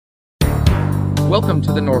Welcome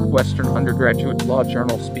to the Northwestern Undergraduate Law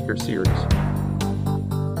Journal Speaker Series.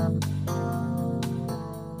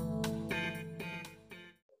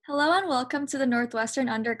 Hello and welcome to the Northwestern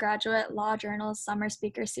Undergraduate Law Journal's Summer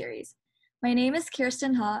Speaker Series. My name is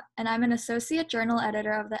Kirsten Ha, and I'm an Associate Journal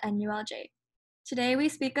Editor of the NULJ. Today we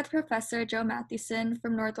speak with Professor Joe Mathieson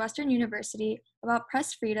from Northwestern University about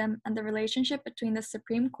press freedom and the relationship between the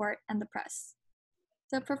Supreme Court and the press.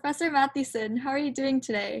 So Professor Mathieson, how are you doing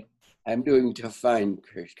today? I'm doing fine,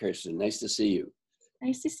 Kirsten. Nice to see you.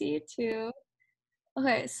 Nice to see you too.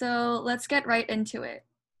 Okay, so let's get right into it.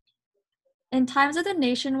 In times of the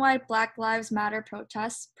nationwide Black Lives Matter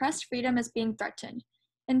protests, press freedom is being threatened.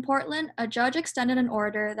 In Portland, a judge extended an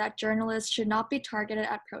order that journalists should not be targeted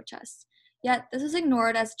at protests. Yet, this is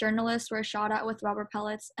ignored as journalists were shot at with rubber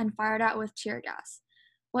pellets and fired at with tear gas.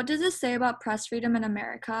 What does this say about press freedom in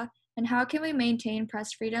America, and how can we maintain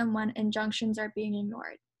press freedom when injunctions are being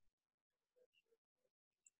ignored?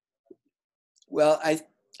 Well, I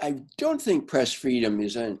don't think press freedom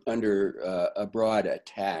is under a broad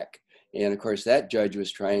attack. And of course, that judge was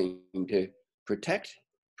trying to protect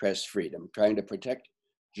press freedom, trying to protect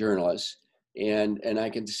journalists. And I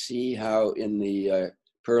can see how in the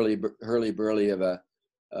hurly-burly of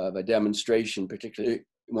a demonstration, particularly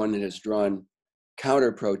one that has drawn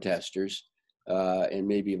counter-protesters and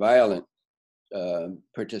maybe violent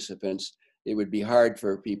participants, it would be hard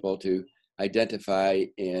for people to identify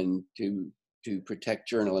and to protect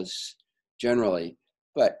journalists generally.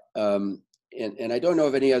 But and I don't know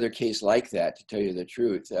of any other case like that, to tell you the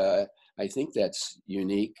truth. I think that's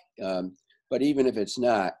unique. But even if it's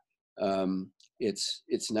not,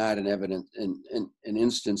 it's not an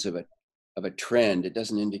instance of a trend. It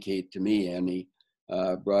doesn't indicate to me any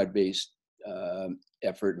broad-based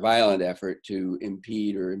violent effort to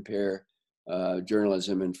impede or impair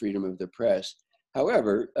journalism and freedom of the press.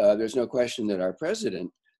 However, there's no question that our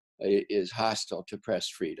president is hostile to press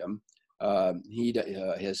freedom. He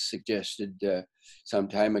has suggested some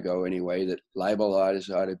time ago anyway that libel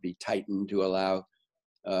laws ought to be tightened to allow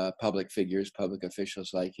public figures, public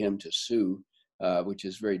officials like him to sue, which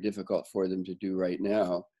is very difficult for them to do right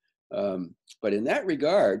now. But in that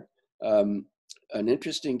regard, an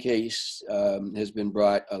interesting case has been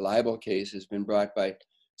brought, a libel case has been brought by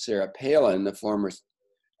Sarah Palin, the former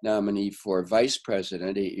nominee for vice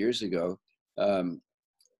president 8 years ago,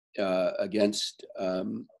 against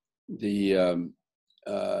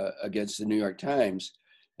against the New York Times,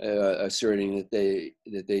 asserting that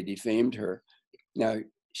they defamed her. Now,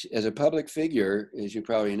 as a public figure, as you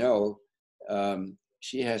probably know,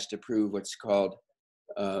 she has to prove what's called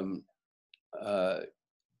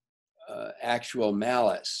actual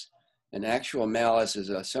malice. And actual malice is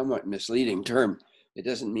a somewhat misleading term. It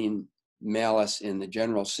doesn't mean malice in the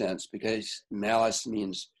general sense, because malice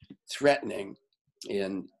means threatening.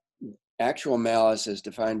 And actual malice, as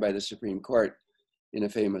defined by the Supreme Court in a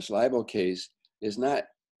famous libel case, is not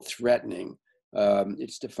threatening.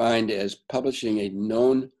 It's defined as publishing a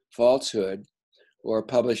known falsehood or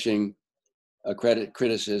publishing a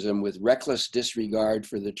criticism with reckless disregard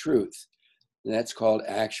for the truth. And that's called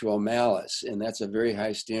actual malice. And that's a very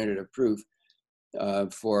high standard of proof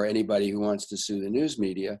for anybody who wants to sue the news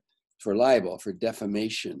media for libel, for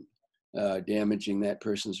defamation, damaging that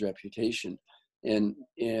person's reputation. And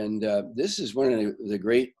this is one of the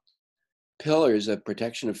great pillars of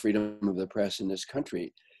protection of freedom of the press in this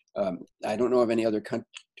country. I don't know of any other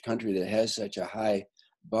country that has such a high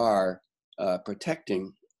bar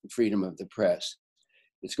protecting freedom of the press.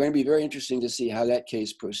 It's going to be very interesting to see how that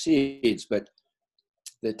case proceeds, but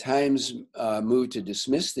the Times moved to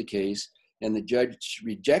dismiss the case, and the judge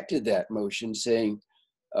rejected that motion, saying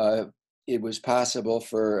it was possible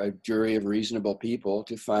for a jury of reasonable people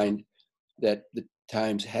to find that the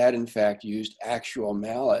Times had in fact used actual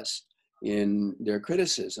malice in their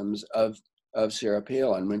criticisms of Sarah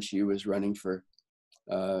Palin when she was running for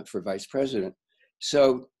vice president.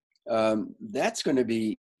 So that's going to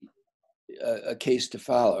be a case to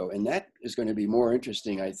follow, and that is going to be more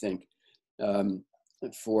interesting, I think,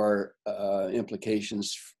 for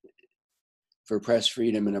implications for press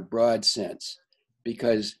freedom in a broad sense,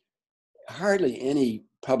 because hardly any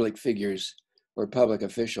public figures or public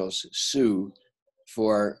officials sue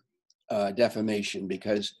for defamation,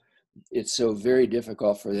 because it's so very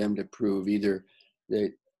difficult for them to prove either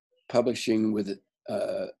that publishing with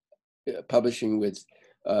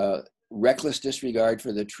reckless disregard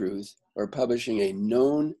for the truth or publishing a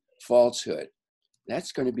known falsehood.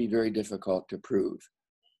 That's going to be very difficult to prove.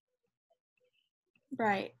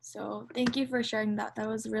 Right. So thank you for sharing that. That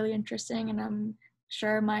was really interesting, and I'm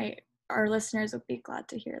sure our listeners would be glad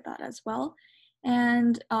to hear that as well.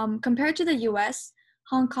 And compared to the US,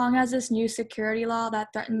 Hong Kong has this new security law that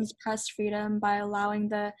threatens press freedom by allowing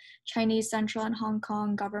the Chinese Central and Hong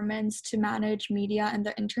Kong governments to manage media and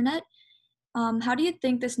the internet. How do you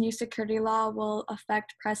think this new security law will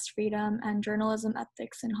affect press freedom and journalism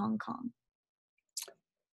ethics in Hong Kong?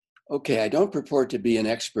 Okay, I don't purport to be an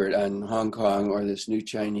expert on Hong Kong or this new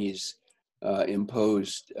Chinese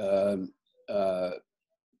imposed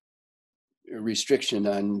restriction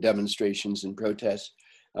on demonstrations and protests,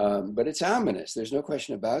 but it's ominous. There's no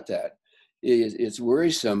question about that. It's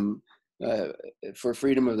worrisome for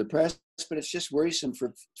freedom of the press, but it's just worrisome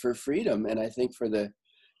for freedom, and I think for the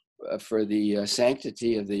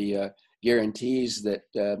sanctity of the guarantees that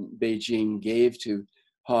Beijing gave to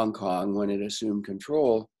Hong Kong when it assumed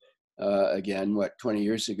control again, 20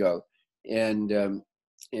 years ago, and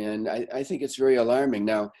I think it's very alarming.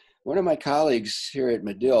 Now, one of my colleagues here at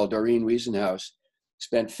Medill, Doreen Wiesenhaus,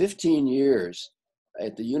 spent 15 years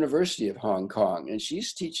at the University of Hong Kong, and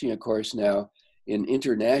she's teaching a course now in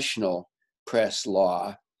international press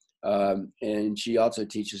law. And she also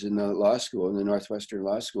teaches in the law school, in the Northwestern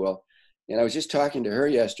Law School. And I was just talking to her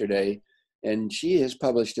yesterday, and she has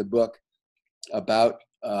published a book about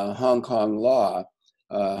Hong Kong law,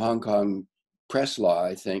 Hong Kong press law,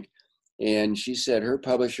 I think. And she said her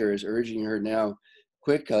publisher is urging her now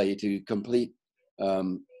quickly to complete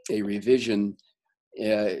a revision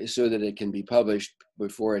so that it can be published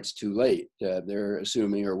before it's too late. They're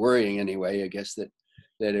assuming, or worrying anyway, I guess, that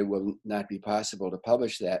it will not be possible to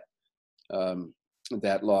publish that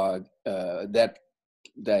that law, that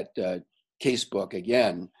case book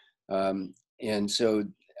again. And so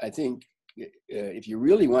I think if you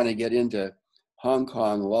really want to get into Hong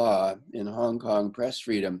Kong law and Hong Kong press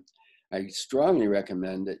freedom, I strongly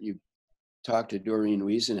recommend that you talk to Doreen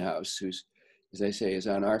Wiesenhaus, who's, as I say, is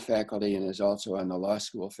on our faculty and is also on the law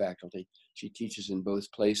school faculty. She teaches in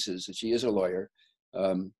both places. She is a lawyer,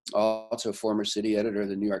 also former city editor of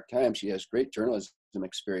the New York Times. She has great journalism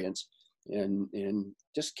experience, and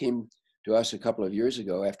just came to us a couple of years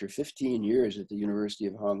ago after 15 years at the University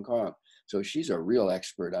of Hong Kong. So she's a real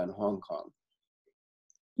expert on Hong Kong.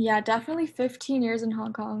 Yeah, definitely 15 years in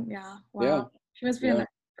Hong Kong. Yeah, wow. Yeah. She must be an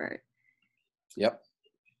expert. Yep.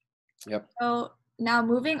 So now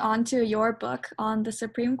moving on to your book on the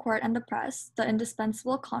Supreme Court and the press, The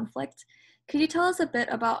Indispensable Conflict. Could you tell us a bit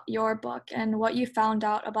about your book and what you found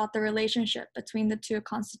out about the relationship between the two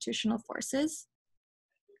constitutional forces?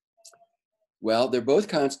 Well, they're both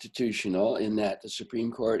constitutional in that the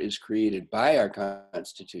Supreme Court is created by our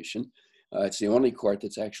Constitution. It's the only court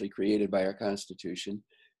that's actually created by our Constitution.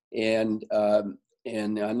 And on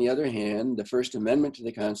the other hand, the First Amendment to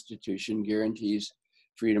the Constitution guarantees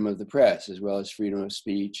freedom of the press, as well as freedom of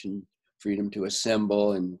speech and freedom to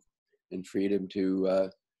assemble and freedom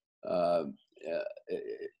to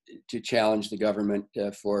challenge the government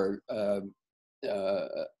for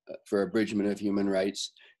abridgment of human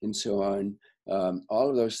rights and so on. All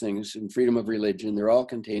of those things, and freedom of religion, they're all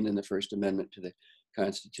contained in the First Amendment to the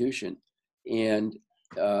Constitution. And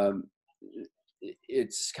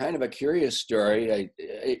it's kind of a curious story.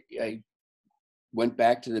 I went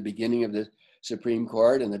back to the beginning of the Supreme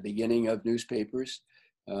Court and the beginning of newspapers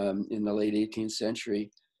in the late 18th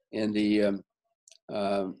century. And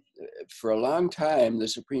for a long time, the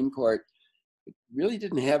Supreme Court really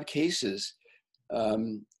didn't have cases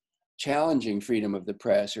challenging freedom of the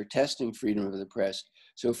press or testing freedom of the press.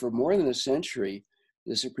 So for more than a century,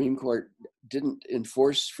 the Supreme Court didn't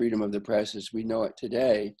enforce freedom of the press as we know it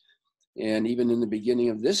today. And even in the beginning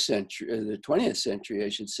of this century, the 20th century, I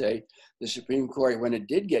should say, the Supreme Court, when it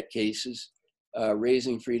did get cases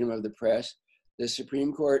raising freedom of the press, the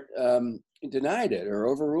Supreme Court denied it or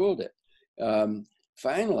overruled it.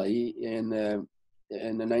 Finally, in the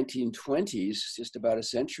 1920s, just about a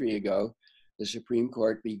century ago, the Supreme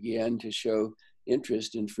Court began to show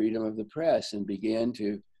interest in freedom of the press and began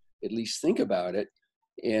to at least think about it.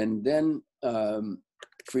 And then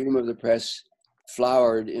freedom of the press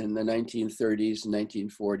flowered in the 1930s and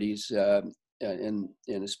 1940s, and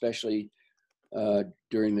especially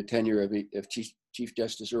during the tenure of Chief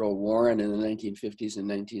Justice Earl Warren in the 1950s and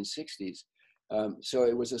 1960s. So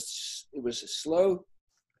it was a slow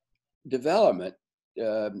development,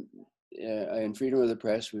 and freedom of the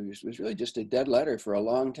press was really just a dead letter for a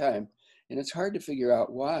long time, and it's hard to figure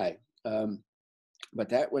out why. But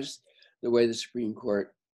that was the way the Supreme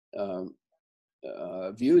Court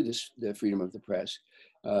viewed the freedom of the press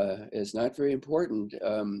as not very important,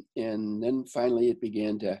 and then finally it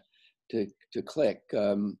began to click.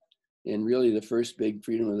 And really, the first big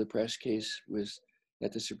freedom of the press case was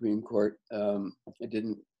at the Supreme Court. It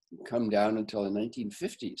didn't come down until the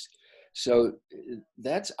 1950s. So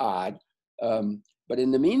that's odd. But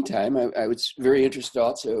in the meantime, I was very interested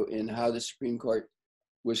also in how the Supreme Court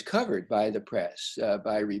was covered by the press,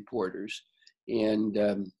 by reporters. And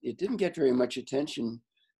it didn't get very much attention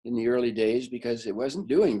in the early days because it wasn't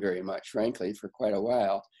doing very much, frankly, for quite a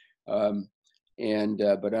while.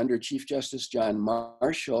 But under Chief Justice John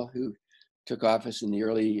Marshall, who took office in the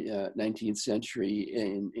early 19th century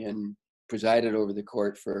and presided over the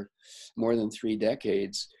court for more than 3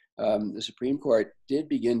 decades, the Supreme Court did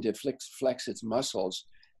begin to flex its muscles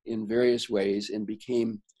in various ways and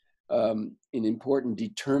became an important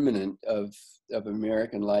determinant of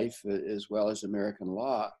American life as well as American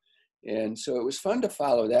law. And so it was fun to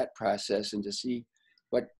follow that process and to see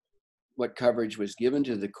what coverage was given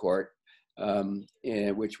to the court,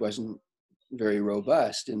 and which wasn't very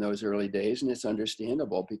robust in those early days. And it's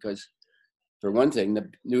understandable because, for one thing, the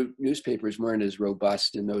newspapers weren't as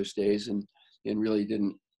robust in those days and really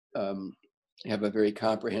didn't have a very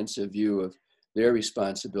comprehensive view of their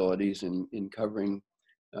responsibilities in covering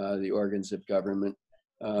the organs of government.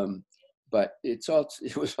 But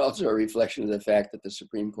it was also a reflection of the fact that the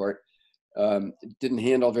Supreme Court didn't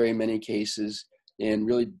handle very many cases and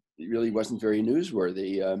really wasn't very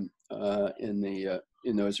newsworthy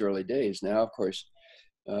in those early days. Now, of course,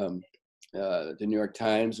 the New York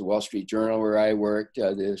Times, the Wall Street Journal, where I worked,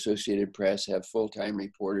 the Associated Press have full-time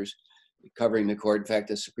reporters covering the court. In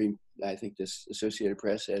fact, I think this Associated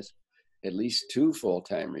Press has at least 2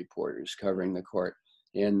 full-time reporters covering the court,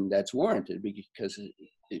 and that's warranted because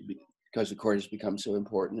the court has become so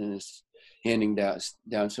important and is handing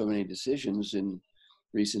down so many decisions in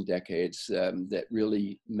recent decades that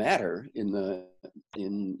really matter in the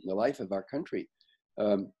life of our country.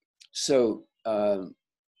 Not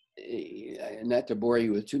to bore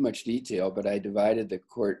you with too much detail, but I divided the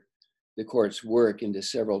court's work into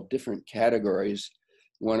several different categories,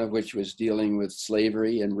 one of which was dealing with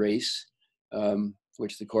slavery and race,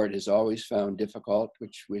 which the court has always found difficult,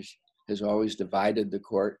 which has always divided the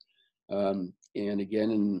court. And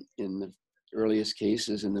again, in the earliest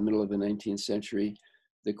cases in the middle of the 19th century,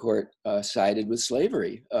 the court sided with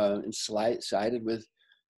slavery and sided with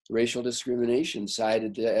racial discrimination,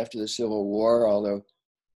 sided after the Civil War, although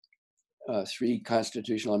 3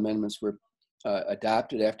 constitutional amendments were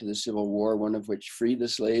adopted after the Civil War, one of which freed the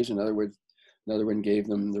slaves, another one gave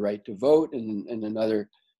them the right to vote, and another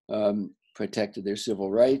protected their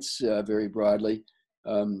civil rights very broadly.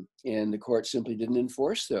 And the court simply didn't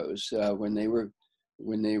enforce those when they were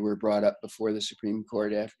brought up before the Supreme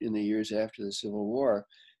Court in the years after the Civil War.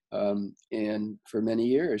 And for many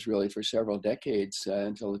years, really for several decades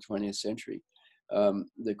until the 20th century,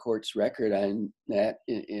 the court's record on that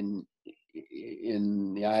in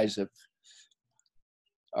the eyes of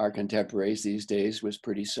our contemporaries these days was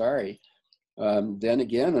pretty sorry. Then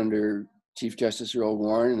again, under Chief Justice Earl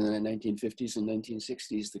Warren in the 1950s and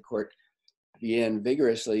 1960s, the court began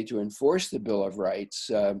vigorously to enforce the Bill of Rights,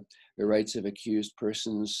 the rights of accused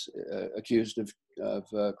persons accused of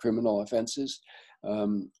criminal offenses,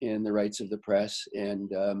 and the rights of the press and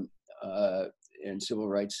civil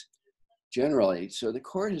rights generally. So the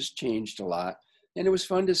court has changed a lot, and it was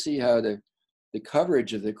fun to see how the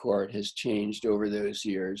coverage of the court has changed over those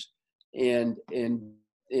years, and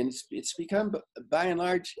it's become, by and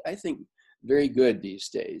large, I think, very good these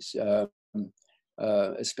days.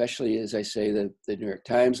 Especially, as I say, the New York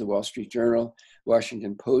Times, the Wall Street Journal,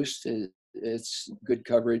 Washington Post, it's good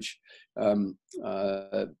coverage.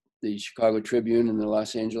 The Chicago Tribune and the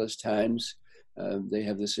Los Angeles Times, they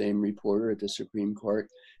have the same reporter at the Supreme Court.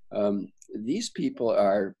 These people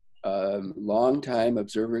are longtime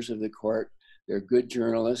observers of the court. They're good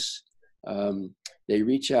journalists. They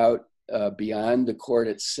reach out beyond the court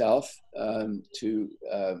itself to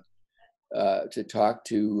talk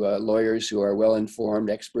to lawyers who are well-informed,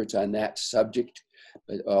 experts on that subject,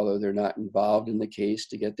 but although they're not involved in the case,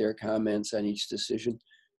 to get their comments on each decision.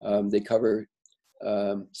 They cover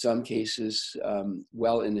some cases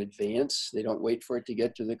well in advance. They don't wait for it to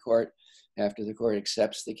get to the court. After the court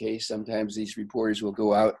accepts the case, sometimes these reporters will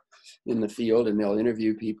go out in the field and they'll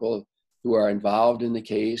interview people who are involved in the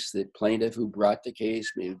case, the plaintiff who brought the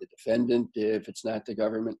case, maybe the defendant if it's not the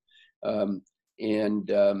government. And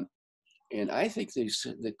I think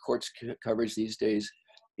the court's coverage these days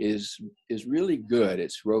is really good.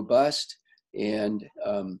 It's robust, and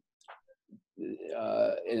I'm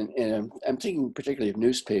thinking particularly of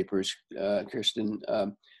newspapers, Kirsten,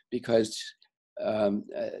 because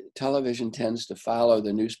television tends to follow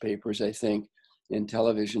the newspapers, I think, and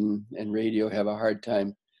television and radio have a hard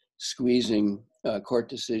time squeezing court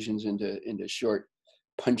decisions into short,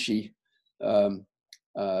 punchy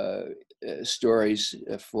stories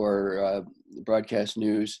for broadcast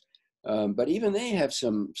news. But even they have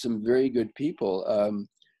some very good people.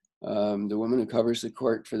 The woman who covers the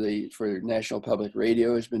court for National Public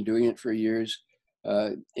Radio has been doing it for years,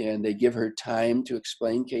 and they give her time to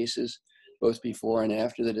explain cases, both before and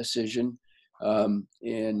after the decision. And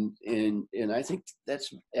I think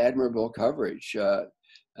that's admirable coverage. I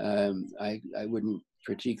wouldn't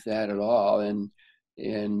critique that at all. And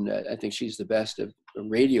I think she's the best of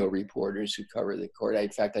radio reporters who cover the court. In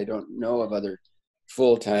fact, I don't know of other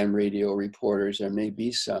full-time radio reporters. There may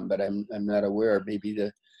be some, but I'm not aware. Maybe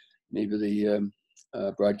the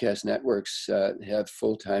broadcast networks have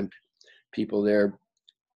full-time people there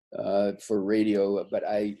for radio, but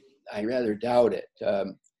I rather doubt it.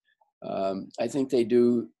 I think they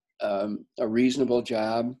do a reasonable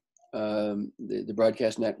job. The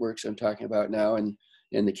broadcast networks I'm talking about now, and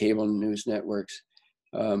the cable news networks,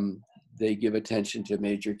 they give attention to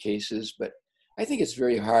major cases, but I think it's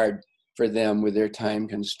very hard for them with their time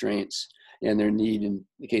constraints and their need, in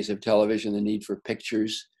the case of television, the need for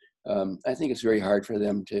pictures. I think it's very hard for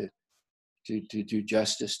them to do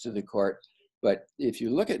justice to the court. But if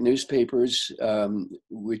you look at newspapers,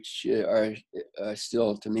 which are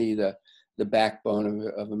still, to me, the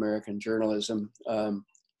backbone of American journalism,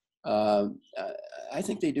 I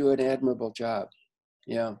think they do an admirable job.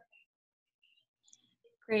 Yeah.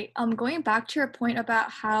 Great. Going back to your point about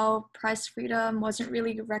how press freedom wasn't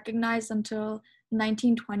really recognized until the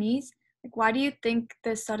 1920s, like, why do you think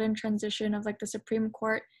this sudden transition of like the Supreme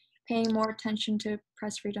Court paying more attention to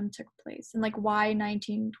press freedom took place, and like why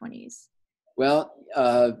 1920s? Well,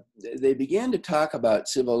 they began to talk about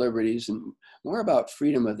civil liberties and more about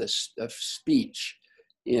freedom of speech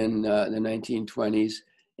in the 1920s,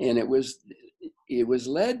 and it was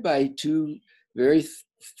led by two very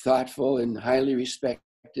thoughtful and highly respected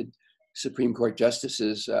Supreme Court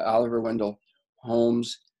justices, Oliver Wendell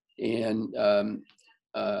Holmes and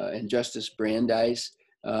Justice Brandeis.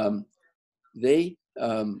 They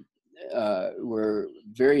were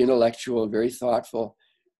very intellectual, very thoughtful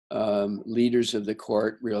leaders of the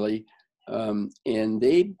court, really, and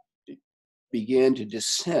they began to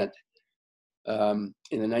dissent in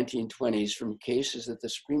the 1920s from cases that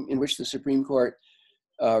in which the Supreme Court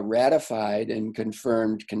ratified and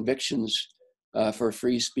confirmed convictions for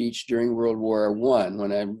free speech during World War I,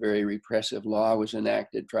 when a very repressive law was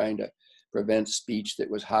enacted trying to prevent speech that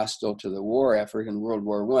was hostile to the war effort in World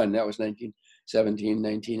War I. That was 1917,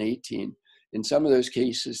 1918. And some of those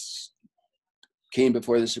cases came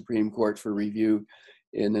before the Supreme Court for review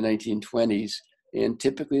in the 1920s. And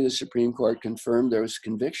typically the Supreme Court confirmed those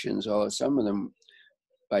convictions, although some of them,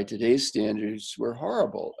 by today's standards, were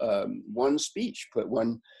horrible. One speech put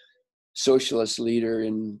one socialist leader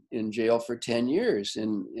in jail for 10 years,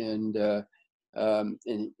 and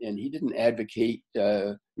he didn't advocate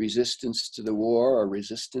resistance to the war or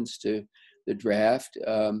resistance to the draft,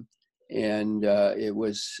 and it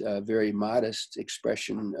was a very modest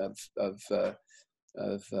expression of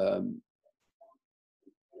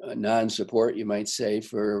non-support, you might say,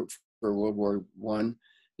 for World War I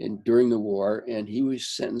and during the war, and he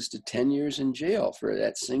was sentenced to 10 years in jail for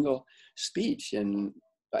that single speech. And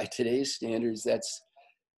by today's standards,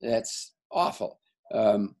 that's awful.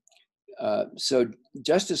 So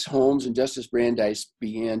Justice Holmes and Justice Brandeis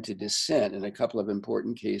began to dissent in a couple of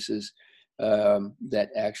important cases that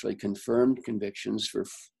actually confirmed convictions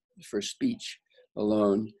for speech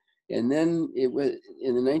alone. And then it was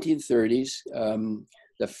in the 1930s,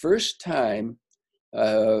 the first time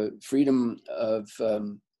freedom of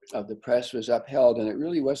the press was upheld, and it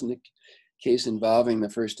really wasn't a case involving the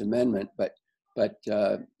First Amendment, but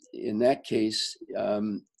in that case,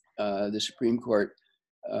 the Supreme Court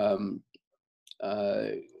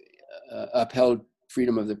upheld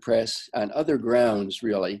freedom of the press on other grounds,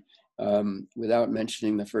 really, without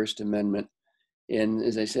mentioning the First Amendment. And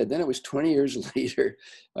as I said, then it was 20 years later,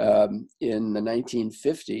 in the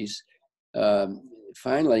 1950s,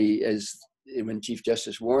 finally, when Chief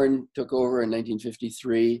Justice Warren took over in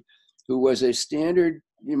 1953, who was a standard,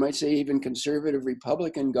 you might say, even conservative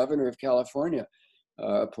Republican governor of California,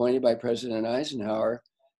 appointed by President Eisenhower.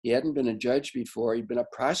 He hadn't been a judge before. He'd been a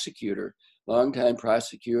prosecutor, longtime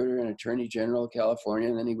prosecutor and attorney general of California.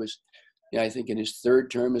 And then he was, I think, in his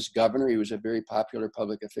third term as governor. He was a very popular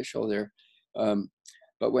public official there.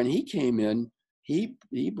 But when he came in, he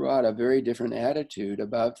brought a very different attitude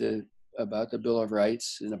about the Bill of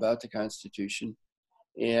Rights and about the Constitution,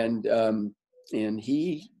 and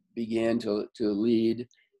he began to lead,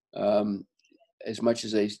 as much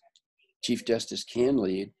as a Chief Justice can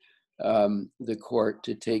lead, the court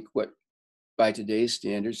to take what, by today's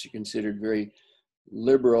standards, are considered very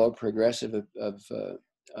liberal, progressive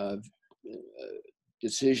of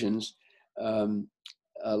decisions.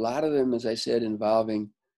 A lot of them, as I said, involving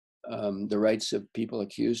the rights of people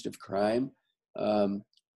accused of crime,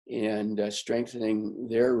 and strengthening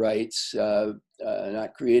their rights,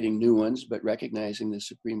 not creating new ones, but recognizing the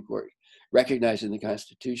Supreme Court, recognizing the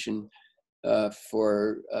Constitution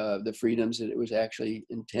for the freedoms that it was actually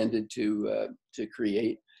intended to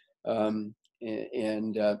create, and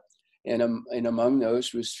among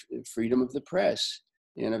those was freedom of the press.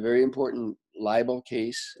 In a very important libel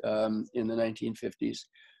case in the 1950s,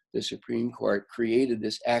 the Supreme Court created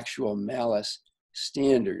this actual malice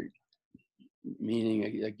standard,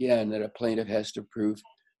 meaning, again, that a plaintiff has to prove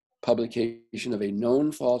publication of a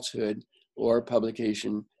known falsehood or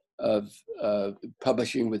publication of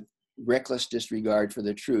publishing with reckless disregard for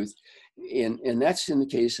the truth. And that's in the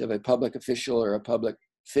case of a public official or a public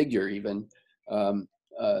figure even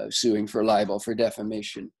suing for libel, for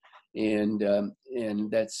defamation. And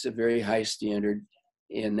that's a very high standard.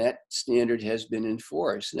 And that standard has been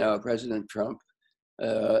enforced. Now, President Trump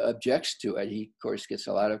objects to it. He, of course, gets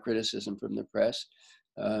a lot of criticism from the press.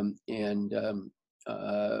 And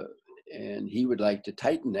he would like to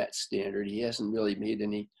tighten that standard. He hasn't really made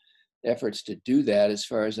any efforts to do that, as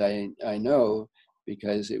far as I know,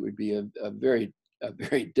 because it would be a very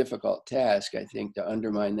difficult task, I think, to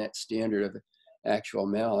undermine that standard of actual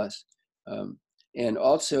malice. And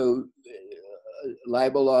also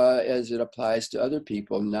libel law as it applies to other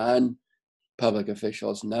people, non-public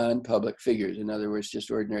officials, non-public figures, in other words, just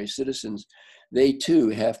ordinary citizens, they too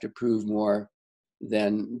have to prove more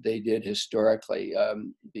than they did historically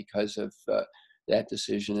because of that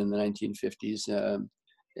decision in the 1950s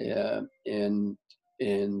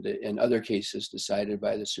and other cases decided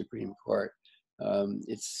by the Supreme Court.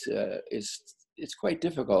 It's quite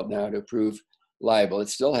difficult now to prove libel. It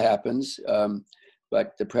still happens,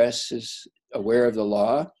 but the press is aware of the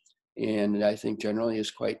law, and I think generally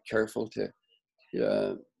is quite careful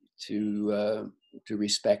to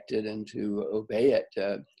respect it and to obey it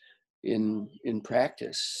in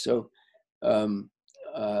practice. So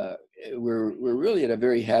we're really at a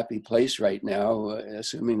very happy place right now,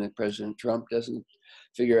 assuming that President Trump doesn't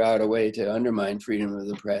figure out a way to undermine freedom of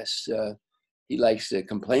the press. He likes to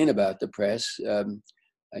complain about the press.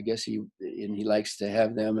 I guess he likes to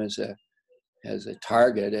have them as a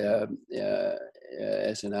target,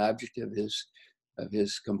 as an object of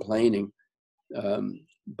his complaining.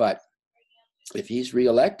 But if he's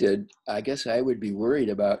reelected, I guess I would be worried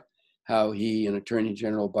about how he and Attorney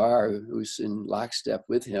General Barr, who's in lockstep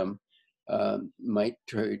with him, might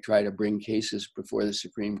try to bring cases before the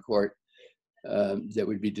Supreme Court that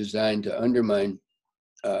would be designed to undermine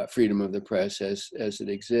freedom of the press as it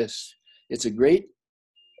exists. It's a great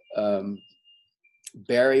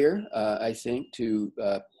barrier, I think, to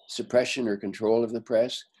suppression or control of the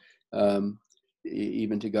press,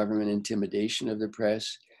 even to government intimidation of the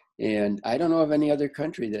press. And I don't know of any other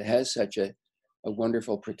country that has such a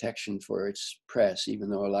wonderful protection for its press, even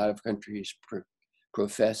though a lot of countries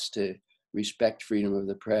profess to respect freedom of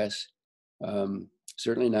the press.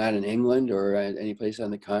 Certainly not in England or any place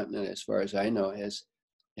on the continent, as far as I know,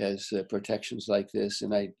 has protections like this.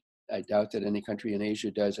 And I doubt that any country in Asia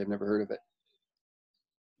does. I've never heard of it.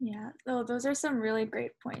 Yeah, those are some really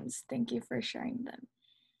great points. Thank you for sharing them.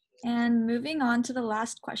 And moving on to the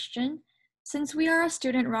last question. Since we are a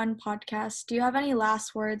student-run podcast, do you have any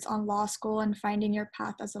last words on law school and finding your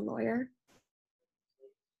path as a lawyer?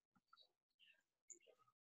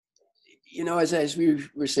 You know, as we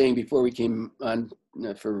were saying before we came on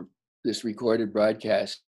for this recorded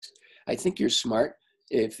broadcast, I think you're smart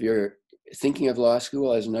if you're thinking of law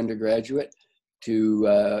school as an undergraduate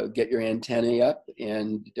to get your antennae up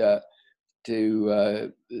and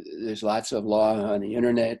there's lots of law on the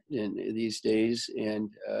internet these days, and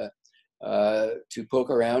to poke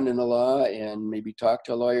around in the law and maybe talk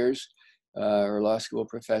to lawyers or law school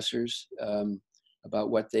professors about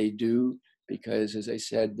what they do, because as I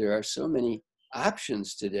said, there are so many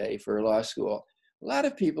options today for law school. A lot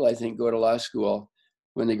of people, I think, go to law school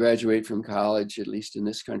when they graduate from college, at least in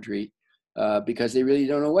this country, because they really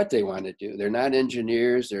don't know what they want to do. They're not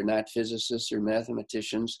engineers, they're not physicists or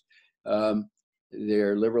mathematicians.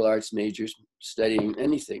 They're liberal arts majors studying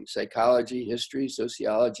anything, psychology, history,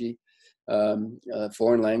 sociology,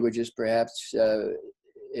 foreign languages perhaps,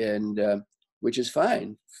 and which is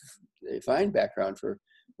fine, a fine background for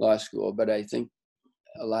law school. But I think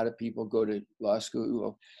a lot of people go to law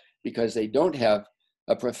school because they don't have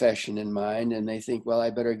a profession in mind, and they think, well, I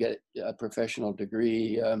better get a professional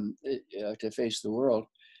degree to face the world.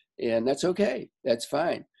 And that's okay, that's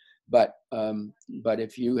fine. But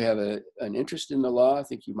if you have an interest in the law, I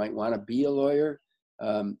think you might want to be a lawyer.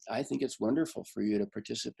 I think it's wonderful for you to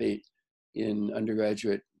participate in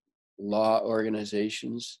undergraduate law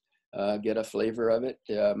organizations, get a flavor of it,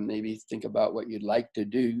 maybe think about what you'd like to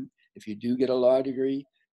do if you do get a law degree,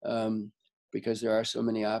 because there are so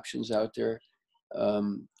many options out there.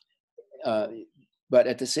 But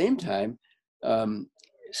at the same time,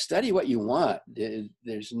 study what you want.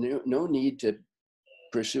 There's no need to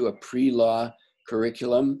pursue a pre-law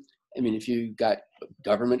curriculum. I mean, if you got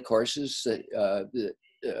government courses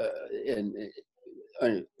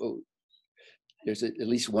there's at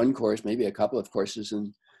least one course, maybe a couple of courses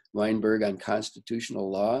in Weinberg on constitutional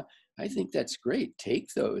law. I think that's great. Take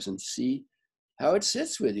those and see how it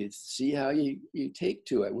sits with you. See how you take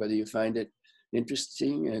to it, whether you find it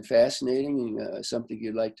interesting and fascinating, and something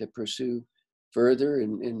you'd like to pursue further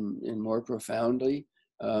and more profoundly.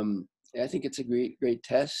 I think it's a great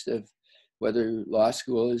test of whether law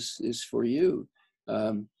school is for you.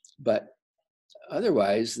 But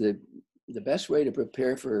otherwise, the best way to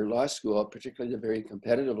prepare for law school, particularly the very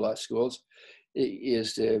competitive law schools,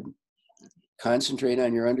 is to concentrate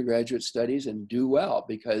on your undergraduate studies and do well,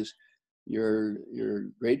 because your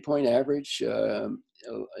grade point average,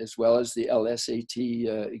 as well as the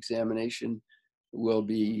LSAT examination, will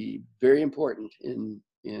be very important in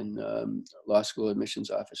law school admissions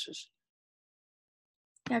offices.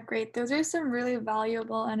 Yeah, great. Those are some really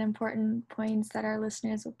valuable and important points that our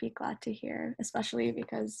listeners will be glad to hear, especially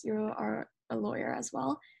because you are a lawyer as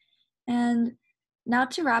well. And now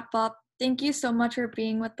to wrap up, thank you so much for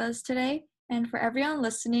being with us today. And for everyone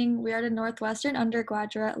listening, we are the Northwestern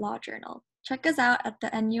Undergraduate Law Journal. Check us out at the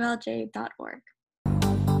NULJ.org.